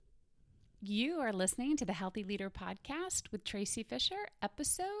You are listening to the Healthy Leader Podcast with Tracy Fisher,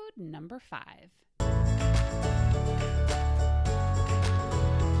 episode number 5.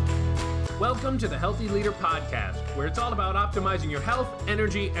 Welcome to the Healthy Leader Podcast, where it's all about optimizing your health,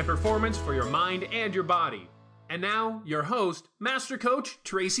 energy, and performance for your mind and your body. And now, your host, Master Coach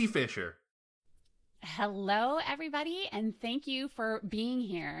Tracy Fisher. Hello, everybody, and thank you for being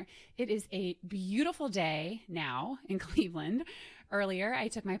here. It is a beautiful day now in Cleveland. Earlier, I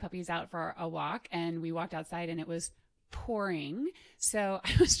took my puppies out for a walk, and we walked outside, and it was pouring. So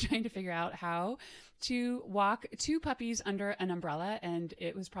I was trying to figure out how to walk 2 puppies under an umbrella, and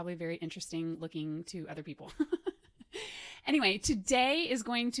it was probably very interesting looking to other people. Anyway, today is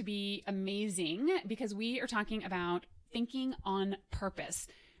going to be amazing because we are talking about thinking on purpose.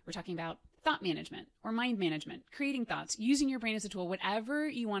 We're talking about thought management or mind management, creating thoughts, using your brain as a tool, whatever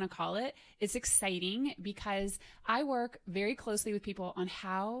you want to call it. It's exciting because I work very closely with people on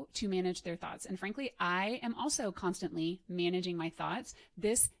how to manage their thoughts. And frankly, I am also constantly managing my thoughts.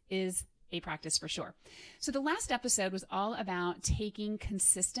 This is a practice for sure. So the last episode was all about taking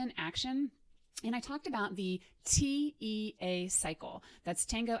consistent action. And I talked about the TEA cycle. That's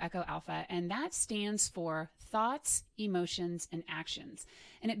Tango Echo Alpha. And that stands for thoughts, emotions, and actions.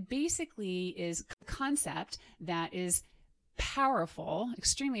 And it basically is a concept that is powerful,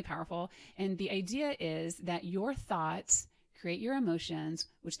 extremely powerful. And the idea is that your thoughts create your emotions,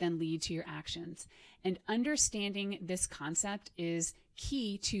 which then lead to your actions. And understanding this concept is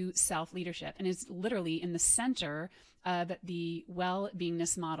key to self-leadership and is literally in the center of the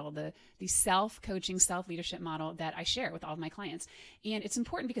well-beingness model, the self-coaching, self-leadership model that I share with all of my clients. And it's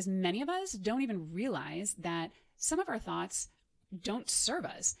important because many of us don't even realize that some of our thoughts don't serve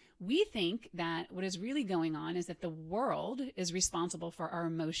us. We think that what is really going on is that the world is responsible for our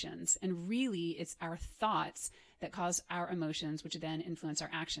emotions. And really, it's our thoughts that cause our emotions, which then influence our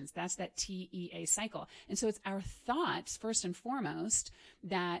actions. That's that TEA cycle. And so it's our thoughts, first and foremost,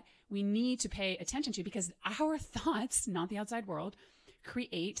 that we need to pay attention to because our thoughts, not the outside world,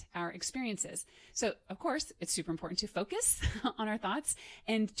 create our experiences. So, of course, it's super important to focus on our thoughts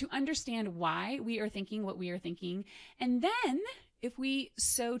and to understand why we are thinking what we are thinking. And then, if we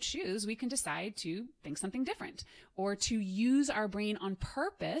so choose, we can decide to think something different or to use our brain on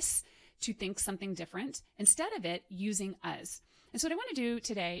purpose to think something different instead of it using us. And so what I want to do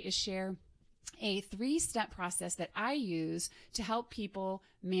today is share a 3-step process that I use to help people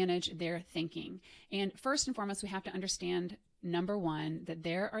manage their thinking. And first and foremost, we have to understand, number 1, that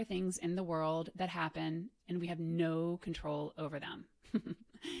there are things in the world that happen and we have no control over them,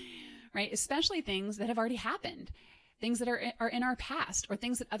 right? Especially things that have already happened, things that are in our past or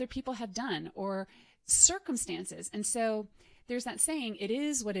things that other people have done or circumstances. And so there's that saying, it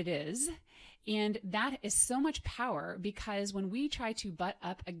is what it is. And that is so much power because when we try to butt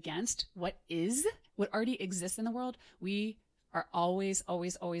up against what already exists in the world, we are always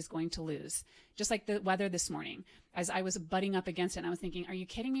going to lose. Just like the weather this morning, as I was butting up against it, and I was thinking, are you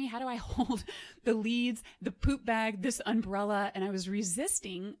kidding me? How do I hold the leads, the poop bag, this umbrella? And I was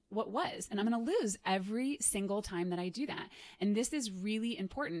resisting what was, and I'm going to lose every single time that I do that. And this is really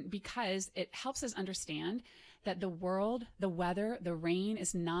important because it helps us understand that the world, the weather, the rain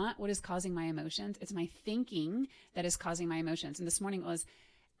is not what is causing my emotions. It's my thinking that is causing my emotions. And this morning it was,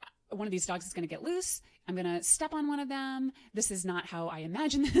 one of these dogs is going to get loose. I'm going to step on one of them. This is not how I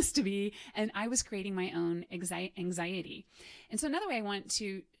imagine this to be. And I was creating my own anxiety. And so another way I want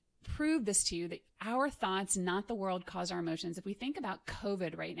to prove this to you, that our thoughts, not the world, cause our emotions. If we think about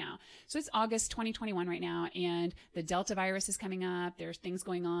COVID right now, so it's August 2021 right now, and the Delta virus is coming up. There's things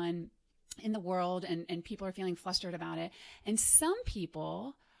going on in the world and people are feeling flustered about it. And some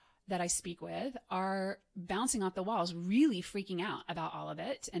people that I speak with are bouncing off the walls, really freaking out about all of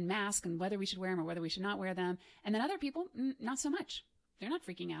it and masks and whether we should wear them or whether we should not wear them. And then other people, not so much. They're not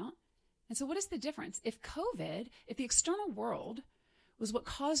freaking out. And so what is the difference? If the external world was what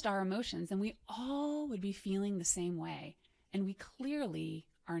caused our emotions, then we all would be feeling the same way. And we clearly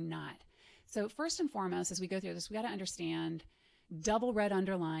are not. So first and foremost, as we go through this, we got to understand, double red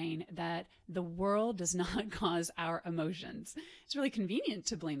underline, that the world does not cause our emotions. It's really convenient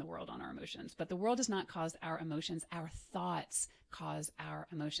to blame the world on our emotions, but the world does not cause our emotions. Our thoughts cause our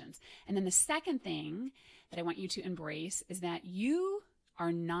emotions. And then the second thing that I want you to embrace is that you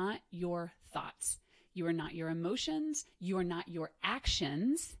are not your thoughts. You are not your emotions. You are not your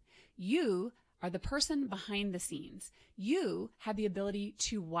actions. You are the person behind the scenes. You have the ability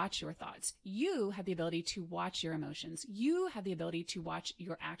to watch your thoughts. You have the ability to watch your emotions. You have the ability to watch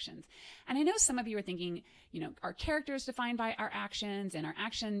your actions. And I know some of you are thinking, our character is defined by our actions, and our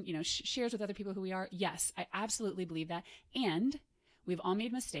action, shares with other people who we are. Yes, I absolutely believe that. And We've all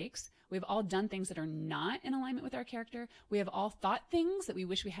made mistakes. We've all done things that are not in alignment with our character. We have all thought things that we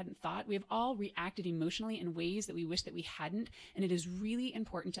wish we hadn't thought. We have all reacted emotionally in ways that we wish that we hadn't. And it is really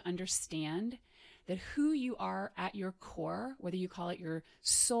important to understand that who you are at your core, whether you call it your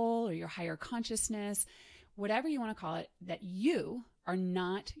soul or your higher consciousness, whatever you want to call it, that you are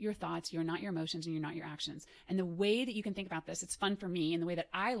not your thoughts, you're not your emotions, and you're not your actions. And the way that you can think about this, it's fun for me, and the way that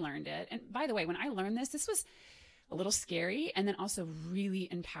I learned it. And by the way, when I learned this was a little scary and then also really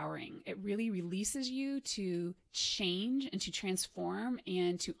empowering. It really releases you to change and to transform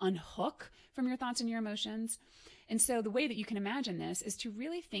and to unhook from your thoughts and your emotions. And so the way that you can imagine this is to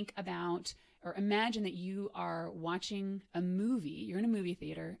really think about or imagine that you are watching a movie. You're in a movie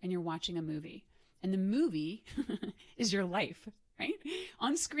theater and you're watching a movie. And the movie is your life, right?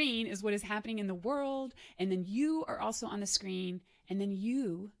 On screen is what is happening in the world. And then you are also on the screen. And then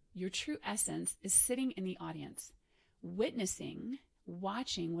your true essence, is sitting in the audience, witnessing,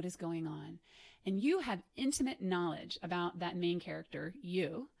 watching what is going on. And you have intimate knowledge about that main character,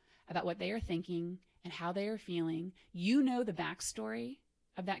 you, about what they are thinking and how they are feeling. You know the backstory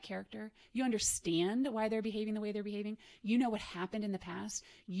of that character. You understand why they're behaving the way they're behaving. You know what happened in the past.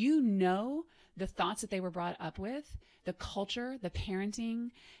 You know the thoughts that they were brought up with, the culture, the parenting,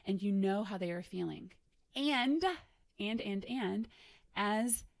 and you know how they are feeling. And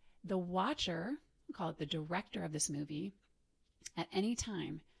as the watcher, we'll call it the director of this movie, at any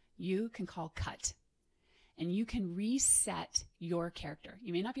time, you can call cut. And you can reset your character.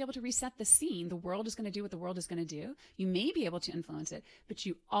 You may not be able to reset the scene. The world is going to do what the world is going to do. You may be able to influence it, but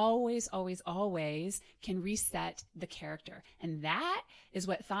you always, always, always can reset the character. And that is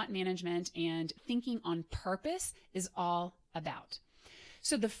what thought management and thinking on purpose is all about.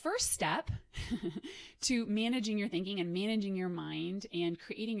 So the first step to managing your thinking and managing your mind and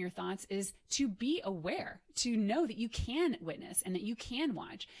creating your thoughts is to be aware, to know that you can witness and that you can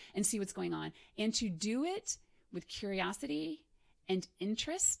watch and see what's going on, and to do it with curiosity and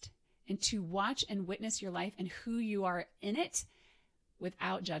interest, and to watch and witness your life and who you are in it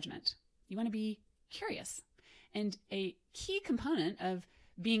without judgment. You want to be curious. And a key component of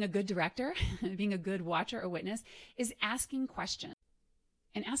being a good director, being a good watcher or witness, is asking questions.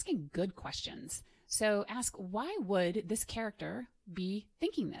 And asking good questions. So ask, why would this character be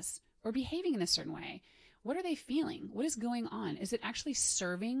thinking this or behaving in a certain way? What are they feeling? What is going on? Is it actually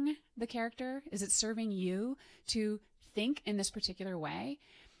serving the character? Is it serving you to think in this particular way?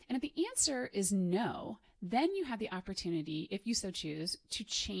 And if the answer is no, then you have the opportunity, if you so choose, to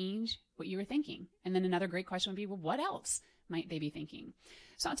change what you were thinking. And then another great question would be, well, what else might they be thinking?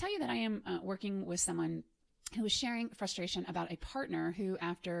 So I'll tell you that I am working with someone who was sharing frustration about a partner who,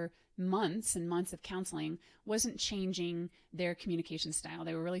 after months and months of counseling, wasn't changing their communication style.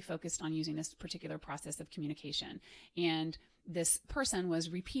 They were really focused on using this particular process of communication. And this person was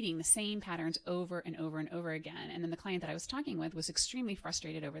repeating the same patterns over and over and over again. And then the client that I was talking with was extremely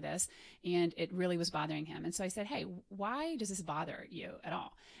frustrated over this, and it really was bothering him. And so I said, hey, why does this bother you at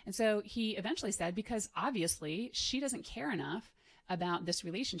all? And so he eventually said, because obviously she doesn't care enough about this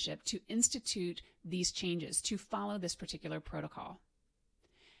relationship to institute these changes, to follow this particular protocol.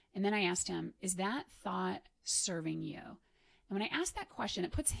 And then I asked him, is that thought serving you? And when I asked that question,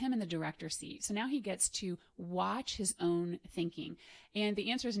 it puts him in the director's seat. So now he gets to watch his own thinking. And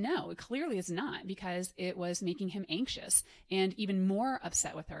the answer is no, it clearly is not, because it was making him anxious and even more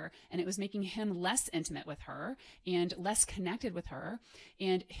upset with her. And it was making him less intimate with her and less connected with her.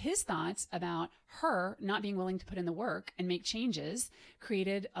 And his thoughts about her not being willing to put in the work and make changes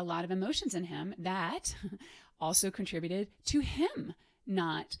created a lot of emotions in him that also contributed to him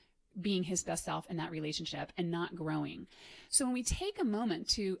not being his best self in that relationship and not growing. So when we take a moment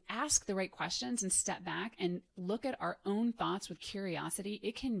to ask the right questions and step back and look at our own thoughts with curiosity,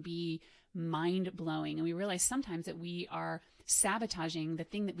 it can be mind-blowing. And we realize sometimes that we are sabotaging the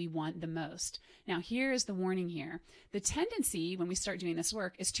thing that we want the most. Now, here's the warning here. The tendency when we start doing this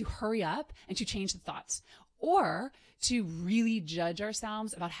work is to hurry up and to change the thoughts, or to really judge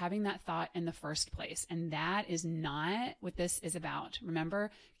ourselves about having that thought in the first place. And that is not what this is about.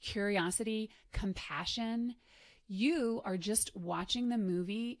 Remember, curiosity, compassion. You are just watching the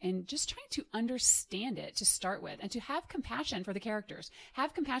movie and just trying to understand it to start with, and to have compassion for the characters,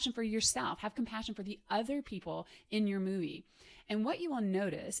 have compassion for yourself, have compassion for the other people in your movie. And what you will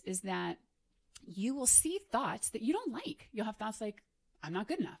notice is that you will see thoughts that you don't like. You'll have thoughts like, I'm not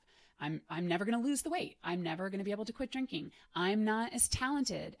good enough. I'm never going to lose the weight. I'm never going to be able to quit drinking. I'm not as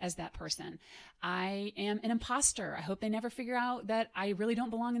talented as that person. I am an imposter. I hope they never figure out that I really don't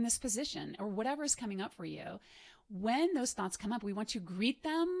belong in this position, or whatever is coming up for you. When those thoughts come up, we want to greet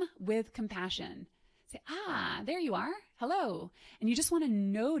them with compassion. Say, there you are. Hello. And you just want to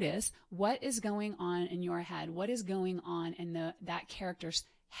notice what is going on in your head, what is going on in that character's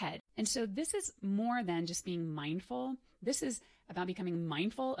head. And so this is more than just being mindful. This is about becoming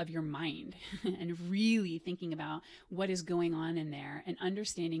mindful of your mind and really thinking about what is going on in there and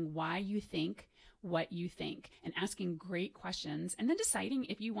understanding why you think what you think and asking great questions and then deciding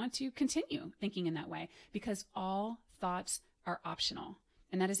if you want to continue thinking in that way, because all thoughts are optional.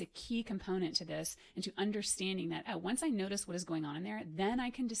 And that is a key component to this and to understanding that once I notice what is going on in there, then I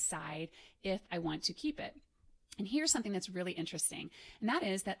can decide if I want to keep it. And here's something that's really interesting. And that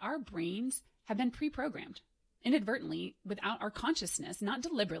is that our brains have been pre-programmed inadvertently without our consciousness, not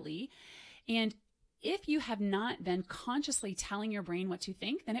deliberately. And if you have not been consciously telling your brain what to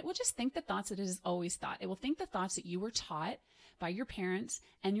think, then it will just think the thoughts that it has always thought. It will think the thoughts that you were taught by your parents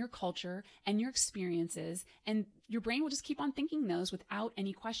and your culture and your experiences, and your brain will just keep on thinking those without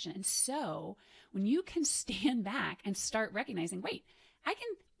any question. And so when you can stand back and start recognizing, wait, I can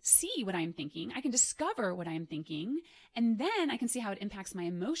see what I'm thinking, I can discover what I'm thinking, and then I can see how it impacts my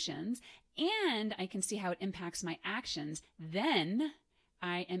emotions, and I can see how it impacts my actions, then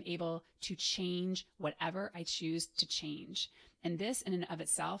I am able to change whatever I choose to change. And this in and of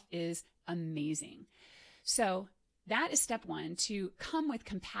itself is amazing. So that is step one, to come with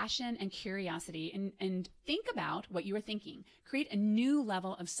compassion and curiosity and think about what you are thinking. Create a new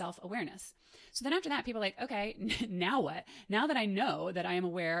level of self-awareness. So then after that, people are like, okay, now what? Now that I know that I am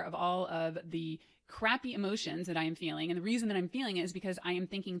aware of all of the crappy emotions that I am feeling, and the reason that I'm feeling it is because I am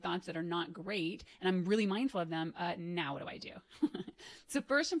thinking thoughts that are not great, and I'm really mindful of them, now what do I do? So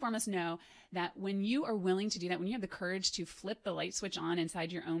first and foremost, know that when you are willing to do that, when you have the courage to flip the light switch on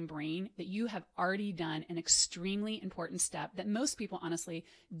inside your own brain, that you have already done an extremely important step that most people honestly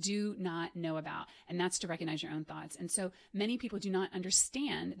do not know about, and that's to recognize your own thoughts. And so many people do not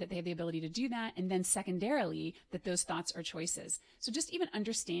understand that they have the ability to do that, and then secondarily, that those thoughts are choices. So just even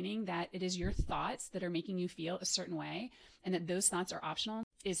understanding that it is your thoughts that are making you feel a certain way, and that those thoughts are optional,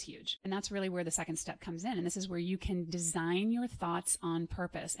 is huge. And that's really where the second step comes in. And this is where you can design your thoughts on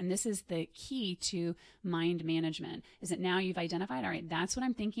purpose. And this is the key to mind management, is that now you've identified, all right, that's what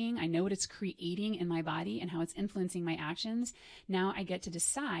I'm thinking. I know what it's creating in my body and how it's influencing my actions. Now I get to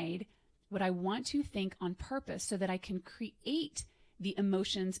decide what I want to think on purpose so that I can create the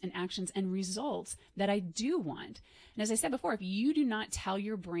emotions and actions and results that I do want. And as I said before, if you do not tell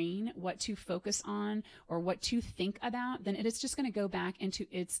your brain what to focus on or what to think about, then it is just going to go back into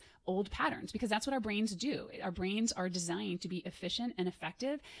its old patterns, because that's what our brains do. Our brains are designed to be efficient and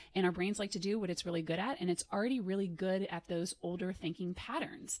effective, and our brains like to do what it's really good at, and it's already really good at those older thinking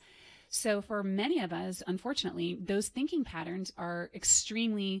patterns. So for many of us, unfortunately, those thinking patterns are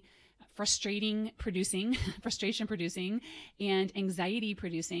extremely frustration producing, and anxiety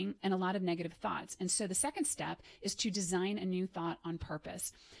producing, and a lot of negative thoughts. And so the second step is to design a new thought on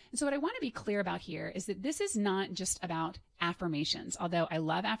purpose. And so what I want to be clear about here is that this is not just about affirmations. Although I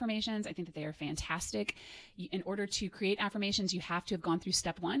love affirmations, I think that they are fantastic. In order to create affirmations, you have to have gone through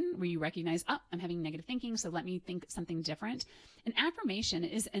step one, where you recognize, I'm having negative thinking, so let me think something different. An affirmation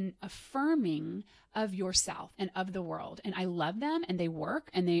is an affirming of yourself and of the world. And I love them, and they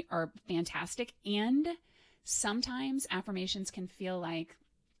work, and they are fantastic. And sometimes affirmations can feel like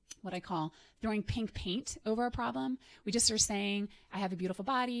what I call throwing pink paint over a problem. We just are saying, I have a beautiful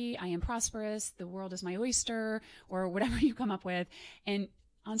body, I am prosperous, the world is my oyster, or whatever you come up with. And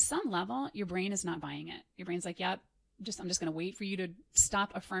on some level, your brain is not buying it. Your brain's like, yep, I'm just going to wait for you to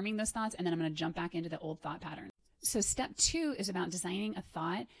stop affirming those thoughts, and then I'm going to jump back into the old thought pattern. So step two is about designing a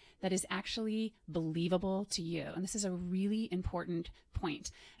thought that is actually believable to you. And this is a really important point.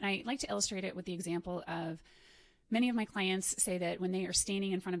 And I like to illustrate it with the example of many of my clients say that when they are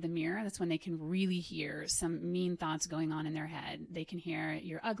standing in front of the mirror, that's when they can really hear some mean thoughts going on in their head. They can hear,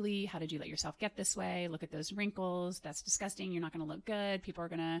 you're ugly. How did you let yourself get this way? Look at those wrinkles. That's disgusting. You're not going to look good. People are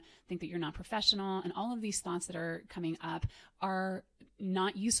going to think that you're not professional. And all of these thoughts that are coming up are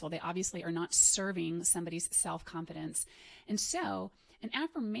not useful. They obviously are not serving somebody's self-confidence. And so an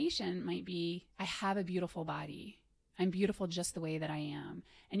affirmation might be, I have a beautiful body. I'm beautiful just the way that I am.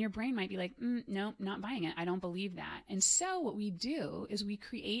 And your brain might be like, no, not buying it. I don't believe that. And so what we do is we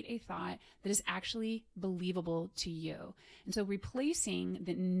create a thought that is actually believable to you. And so replacing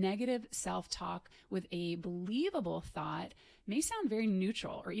the negative self-talk with a believable thought may sound very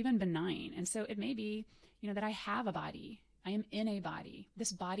neutral or even benign. And so it may be, that I have a body. I am in a body.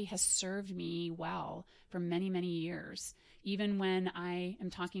 This body has served me well for many, many years. Even when I am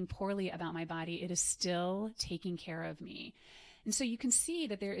talking poorly about my body, it is still taking care of me. And so you can see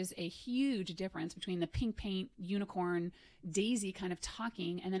that there is a huge difference between the pink paint, unicorn, daisy kind of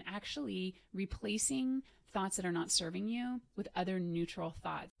talking, and then actually replacing thoughts that are not serving you with other neutral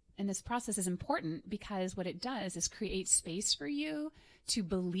thoughts. And this process is important because what it does is create space for you to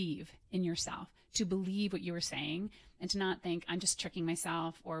believe in yourself, to believe what you were saying, and to not think I'm just tricking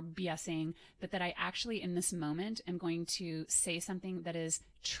myself or BSing, but that I actually in this moment am going to say something that is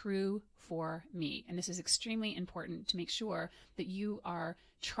true for me. And this is extremely important to make sure that you are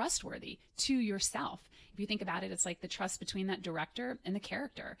trustworthy to yourself. If you think about it, it's like the trust between that director and the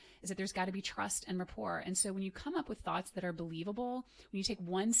character is that there's got to be trust and rapport. And so when you come up with thoughts that are believable, when you take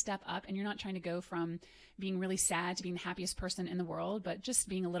one step up and you're not trying to go from being really sad to being the happiest person in the world, but just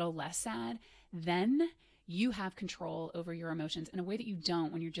being a little less sad, then you have control over your emotions in a way that you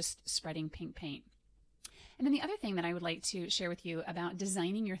don't when you're just spreading pink paint. And then the other thing that I would like to share with you about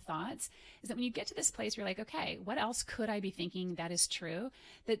designing your thoughts is that when you get to this place where you're like, okay, what else could I be thinking that is true?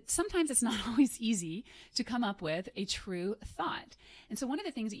 That sometimes it's not always easy to come up with a true thought. And so one of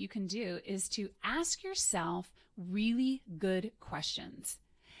the things that you can do is to ask yourself really good questions.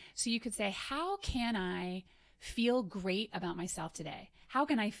 So you could say, how can I feel great about myself today? How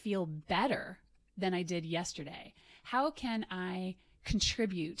can I feel better than I did yesterday? How can I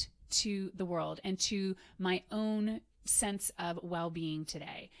contribute to the world and to my own sense of well-being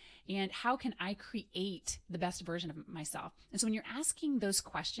today? And how can I create the best version of myself? And so when you're asking those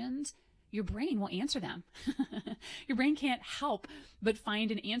questions, your brain will answer them. Your brain can't help but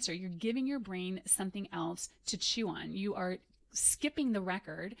find an answer. You're giving your brain something else to chew on. You are skipping the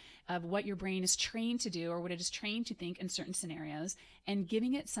record of what your brain is trained to do or what it is trained to think in certain scenarios and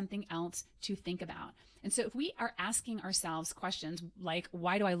giving it something else to think about. And so if we are asking ourselves questions like,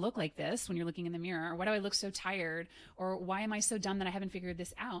 why do I look like this when you're looking in the mirror? Or why do I look so tired? Or why am I so dumb that I haven't figured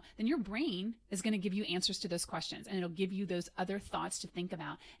this out? Then your brain is going to give you answers to those questions, and it'll give you those other thoughts to think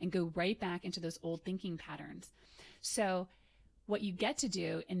about and go right back into those old thinking patterns. So what you get to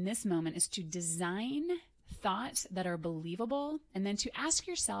do in this moment is to design thoughts that are believable, and then to ask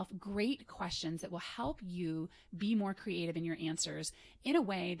yourself great questions that will help you be more creative in your answers in a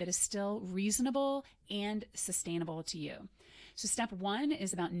way that is still reasonable and sustainable to you. So step one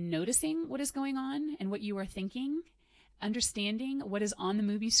is about noticing what is going on and what you are thinking, understanding what is on the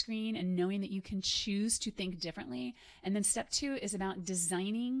movie screen and knowing that you can choose to think differently. And then step two is about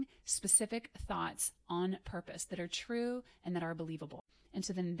designing specific thoughts on purpose that are true and that are believable. And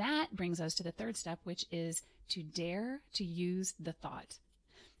so then that brings us to the third step, which is to dare to use the thought.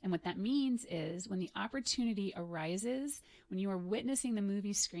 And what that means is when the opportunity arises, when you are witnessing the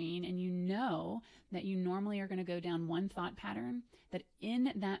movie screen and you know that you normally are going to go down one thought pattern, that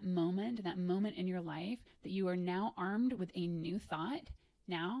in that moment in your life, that you are now armed with a new thought,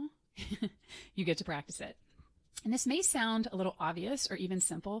 now you get to practice it. And this may sound a little obvious or even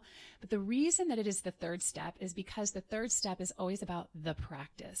simple, but the reason that it is the third step is because the third step is always about the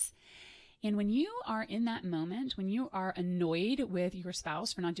practice. And when you are in that moment, when you are annoyed with your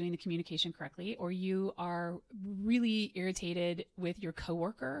spouse for not doing the communication correctly, or you are really irritated with your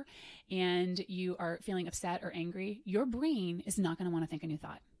coworker and you are feeling upset or angry, your brain is not going to want to think a new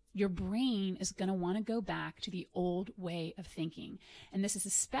thought. Your brain is going to want to go back to the old way of thinking. And this is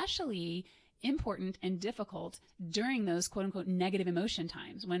especially important and difficult during those quote unquote negative emotion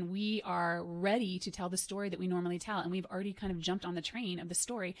times when we are ready to tell the story that we normally tell and we've already kind of jumped on the train of the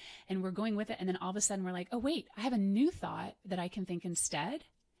story and we're going with it, and then all of a sudden we're like, oh wait, I have a new thought that I can think instead.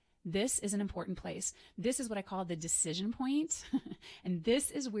 This is an important place. This is what I call the decision point. And this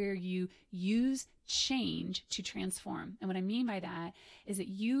is where you use change to transform. And what I mean by that is that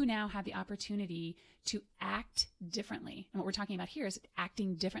you now have the opportunity to act differently. And what we're talking about here is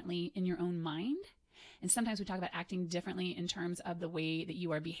acting differently in your own mind. And sometimes we talk about acting differently in terms of the way that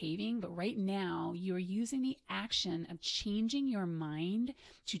you are behaving. But right now, you are using the action of changing your mind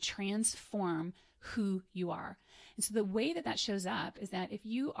to transform who you are. And so the way that that shows up is that if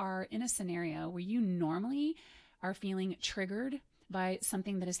you are in a scenario where you normally are feeling triggered by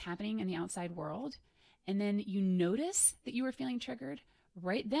something that is happening in the outside world, and then you notice that you are feeling triggered,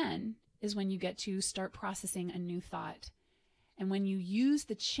 right then is when you get to start processing a new thought. And when you use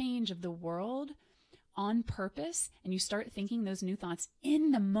the change of the world on purpose and you start thinking those new thoughts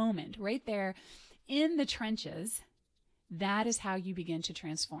in the moment, right there in the trenches, that is how you begin to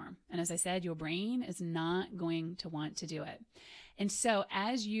transform. And as I said, your brain is not going to want to do it. And so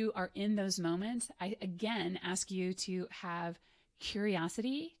as you are in those moments, I again ask you to have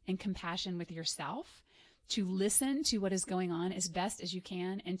curiosity and compassion with yourself, to listen to what is going on as best as you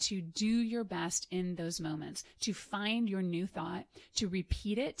can and to do your best in those moments, to find your new thought, to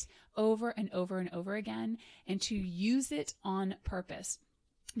repeat it over and over and over again, and to use it on purpose.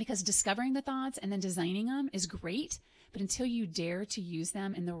 Because discovering the thoughts and then designing them is great, but until you dare to use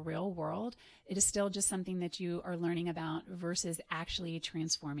them in the real world, it is still just something that you are learning about versus actually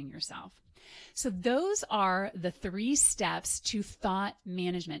transforming yourself. So those are the 3 steps to thought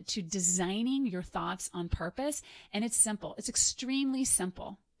management, to designing your thoughts on purpose. And it's simple. It's extremely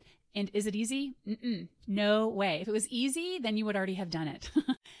simple. And is it easy? No way. If it was easy, then you would already have done it.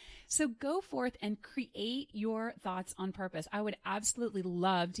 So go forth and create your thoughts on purpose. I would absolutely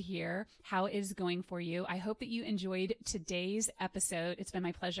love to hear how it is going for you. I hope that you enjoyed today's episode. It's been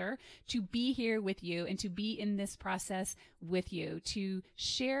my pleasure to be here with you and to be in this process with you, to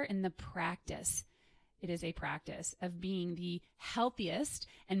share in the practice. It is a practice of being the healthiest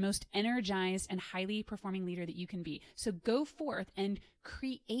and most energized and highly performing leader that you can be. So go forth and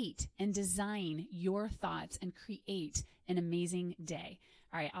create and design your thoughts and create an amazing day.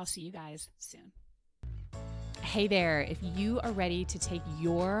 All right, I'll see you guys soon. Hey there, if you are ready to take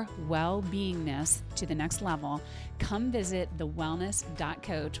your well-beingness to the next level, come visit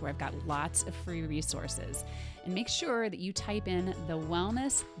thewellness.coach, where I've got lots of free resources. And make sure that you type in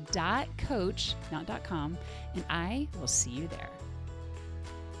thewellness.coach, not .com, and I will see you there.